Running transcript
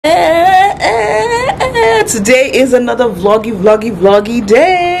Today is another vloggy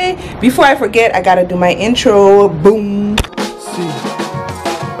day. Before I forget, I gotta do my intro. Boom. See,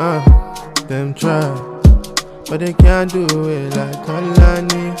 them try, but they can't do it like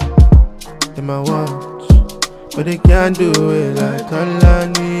Tolani. Them I watch, but they can't do it like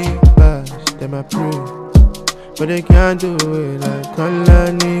Tolani Baj. Them I pray, but they can't do it like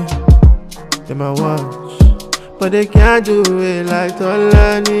Tolani. Them I watch, but they can't do it like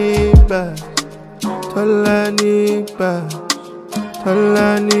Tolani Baj. Tolani Baj,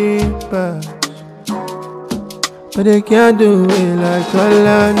 Tolani Baj. But they can't do it like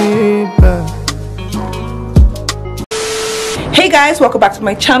Tolani Baj. Hey guys, welcome back to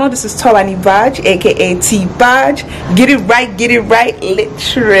my channel. This is Tolani Baj, aka T Baj. Get it right,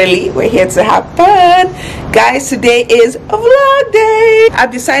 literally. We're here to have fun. Guys, today is a vlog day. I've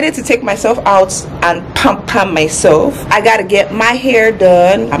decided to take myself out and pump myself. I gotta get my hair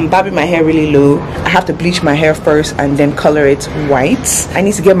done. I'm bobbing my hair really low. I have to bleach my hair first and then color it white. I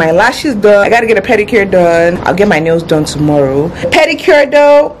need to get my lashes done. I gotta get a pedicure done. I'll get my nails done tomorrow. Pedicure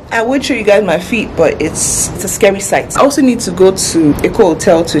though, I would show you guys my feet, but it's a scary sight. I also need to go to a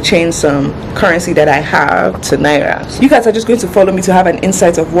hotel to change some currency that I have to Naira. So you guys are just going to follow me to have an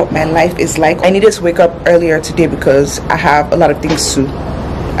insight of what my life is like. I needed to wake up earlier today because I have a lot of things to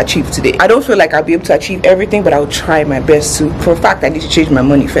achieve today. I don't feel like I'll be able to achieve everything, but I'll try my best to. For a fact, I need to change my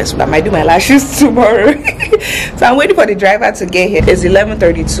money first. I might do my lashes tomorrow. So I'm waiting for the driver to get here. It's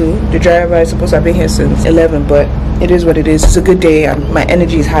 11:32. The driver is supposed to have been here since 11, but it is what it is. It's a good day and my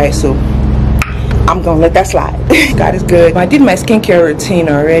energy is high, so I'm gonna let that slide. God is good. I did my skincare routine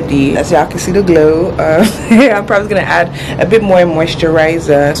already. As y'all can see the glow. I'm probably gonna add a bit more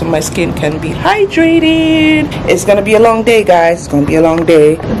moisturizer so my skin can be hydrated. It's gonna be a long day, guys. It's gonna be a long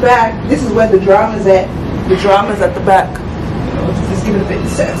day. The back, this is where the drama's at. The drama's at the back. Just give it a bit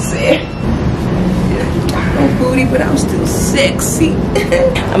sexy. No booty, but I'm still sexy.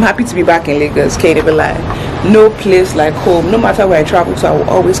 I'm happy to be back in Lagos, can't even lie. No place like home. No matter where I travel to, I will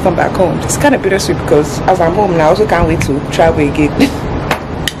always come back home. It's kind of bittersweet because as I'm home now, I also can't wait to travel again.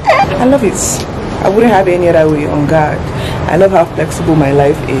 I love it. I wouldn't have it any other way, on God. I love how flexible my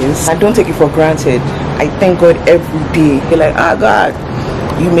life is. I don't take it for granted. I thank God every day. You're like, ah, God,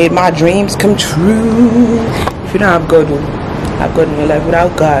 you made my dreams come true. If you don't have God, have God in your life.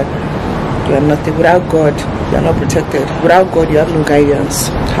 Without God, you are nothing. Without God, you are not protected. Without God, you have no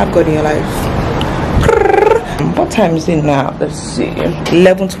guidance. Have God in your life. What time is it now? Let's see.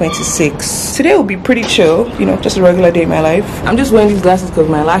 11:26. Today will be pretty chill, you know, just a regular day in my life. I'm just wearing these glasses because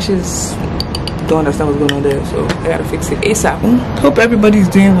my lashes don't understand what's going on there, so I gotta fix it ASAP. Hope everybody's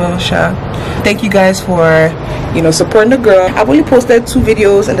doing well, Sha. Thank you guys for, you know, supporting the girl. I've only posted 2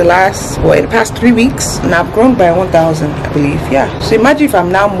 videos in the past 3 weeks, and I've grown by 1,000, I believe. Yeah, so imagine if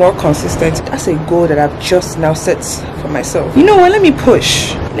I'm now more consistent. That's a goal that I've just now set for myself. You know what, let me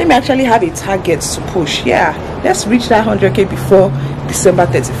push. Let me actually have a target to push. Yeah, let's reach that 100K before December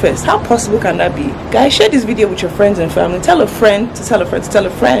 31st. How possible can that be? Guys, share this video with your friends and family. Tell a friend to tell a friend to tell a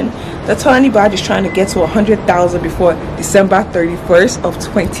friend that Tolani Baj is trying to get to 100,000 before December 31st of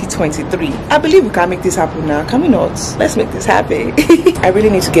 2023. I believe we can make this happen now. Can we not? Let's make this happen. I really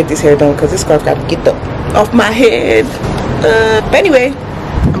need to get this hair done because this scarf got to get off my head. But anyway,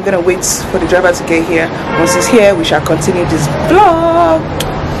 I'm gonna wait for the driver to get here. Once he's here, we shall continue this vlog.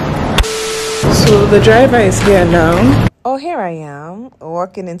 So the driver is here now. Oh, here I am,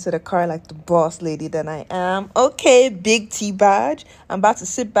 walking into the car like the boss lady that I am. Okay, big T Baj. I'm about to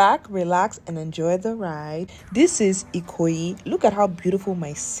sit back, relax, and enjoy the ride. This is Ikoyi. Look at how beautiful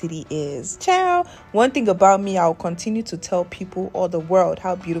my city is. Ciao. One thing about me, I'll continue to tell people all the world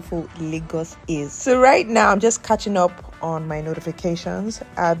how beautiful Lagos is. So right now, I'm just catching up on my notifications.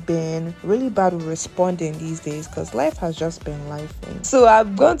 I've been really bad with responding these days because life has just been lifing. So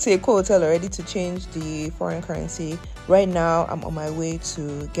I've gone to a hotel already to change the foreign currency. Right now I'm on my way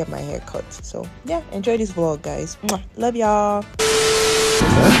to get my hair cut. So yeah, enjoy this vlog, guys. Mwah. Love y'all. What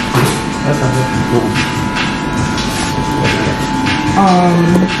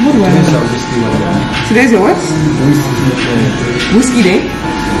do I have? Today's your what? Whiskey day?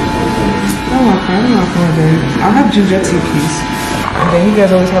 I don't want that. I'll have ginger tea, please. And then you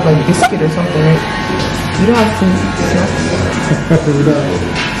guys always have like biscuit or something, right? You don't have food snacks?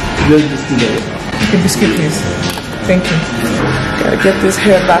 Just biscuit. Okay, biscuit, please. Thank you. Gotta get this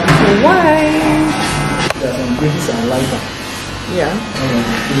hair back to white. Yeah.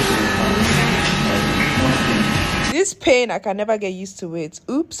 This pain, I can never get used to it.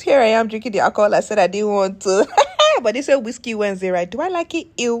 Oops, here I am drinking the alcohol I said I didn't want to. But they said Whiskey Wednesday, right? Do I like it?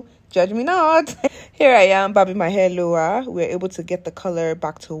 Ew. Judge me not. Here I am, bobbing my hair lower. We're able to get the color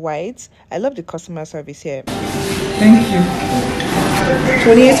back to white. I love the customer service here. Thank you.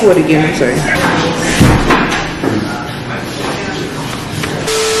 28 word again, I'm sorry.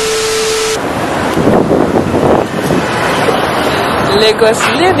 Lagos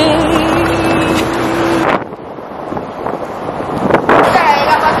living.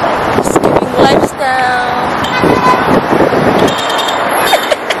 Skipping lifestyle.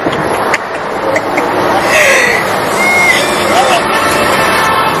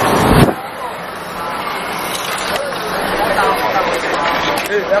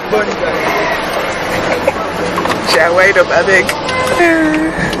 Wait up, I think.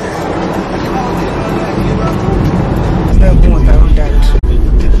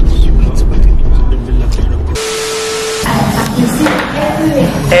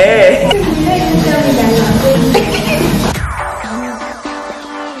 Hey.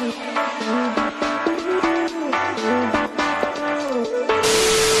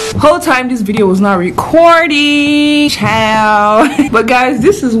 Whole time this video was not recording, child. But guys,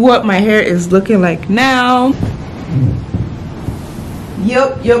 this is what my hair is looking like now.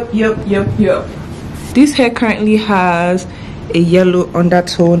 Yup. This hair currently has a yellow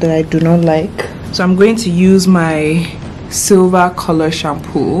undertone that I do not like, so I'm going to use my silver color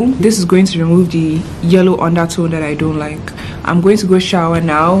shampoo. This is going to remove the yellow undertone that I don't like. I'm going to go shower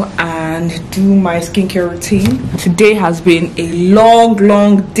now and do my skincare routine. Today has been a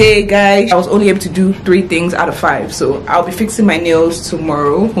long day, guys. I was only able to do 3 things out of 5, so I'll be fixing my nails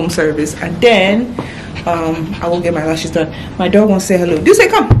tomorrow, home service, and then I will get my lashes done. My dog wants to say hello. Do say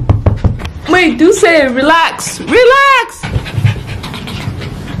come. Wait, do say relax.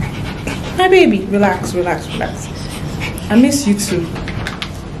 My baby, relax. I miss you too.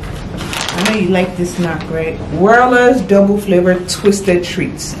 I know you like this snack, right? Whirlers double flavored twisted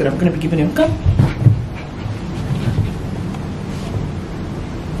treats that I'm gonna be giving him. Come.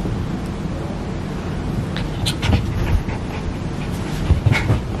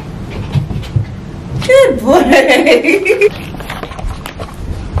 Good boy.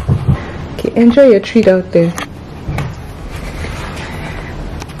 Okay, enjoy your treat out there.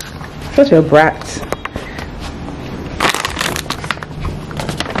 Such a brat.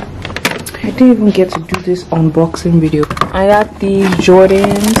 I didn't even get to do this unboxing video. I got these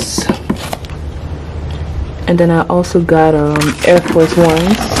Jordans, and then I also got Air Force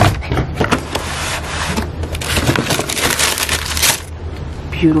Ones.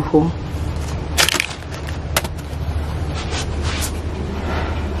 Beautiful.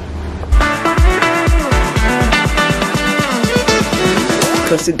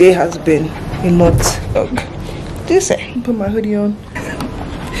 Because today has been a lot of this. Put my hoodie on.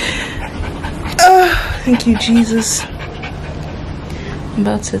 Thank you, Jesus. I'm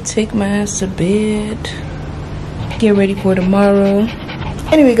about to take my ass to bed, get ready for tomorrow.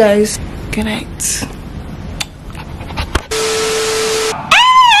 Anyway, guys, good night.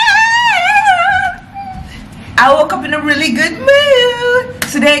 I woke up in a really good mood.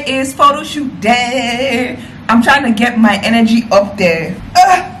 Today is photo shoot day. I'm trying to get my energy up there.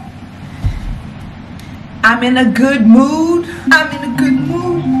 I'm in a good mood.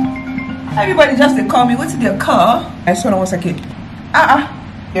 Everybody just to call me. What's in their car? I just hold on 1 second. Yeah.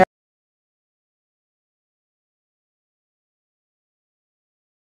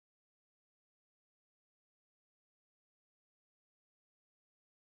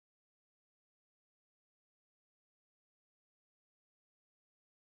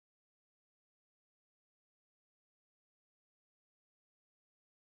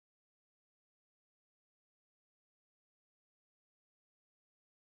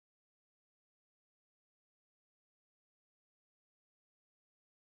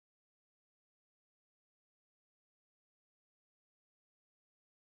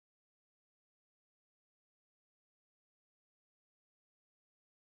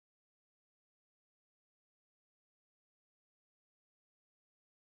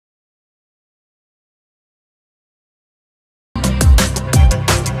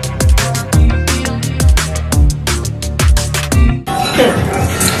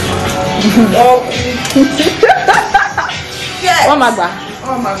 Oh. Yes. Oh my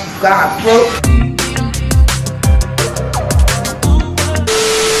god, bro.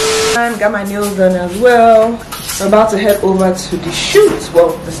 And got my nails done as well. I'm about to head over to the shoot.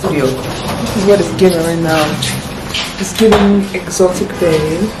 Well, the studio. This is what it's giving right now. It's giving exotic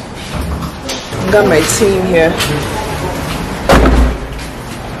babe. Got my team here.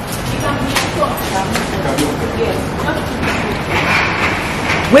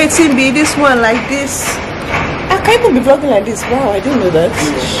 Waiting be this one like this. I can even be vlogging like this. Wow, I didn't know that.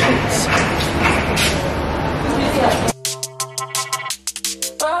 Shit.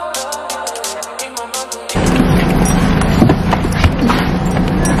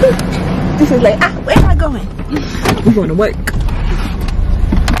 This is like, where am I going? We're going to work.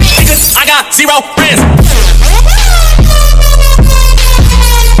 I got 0 friends.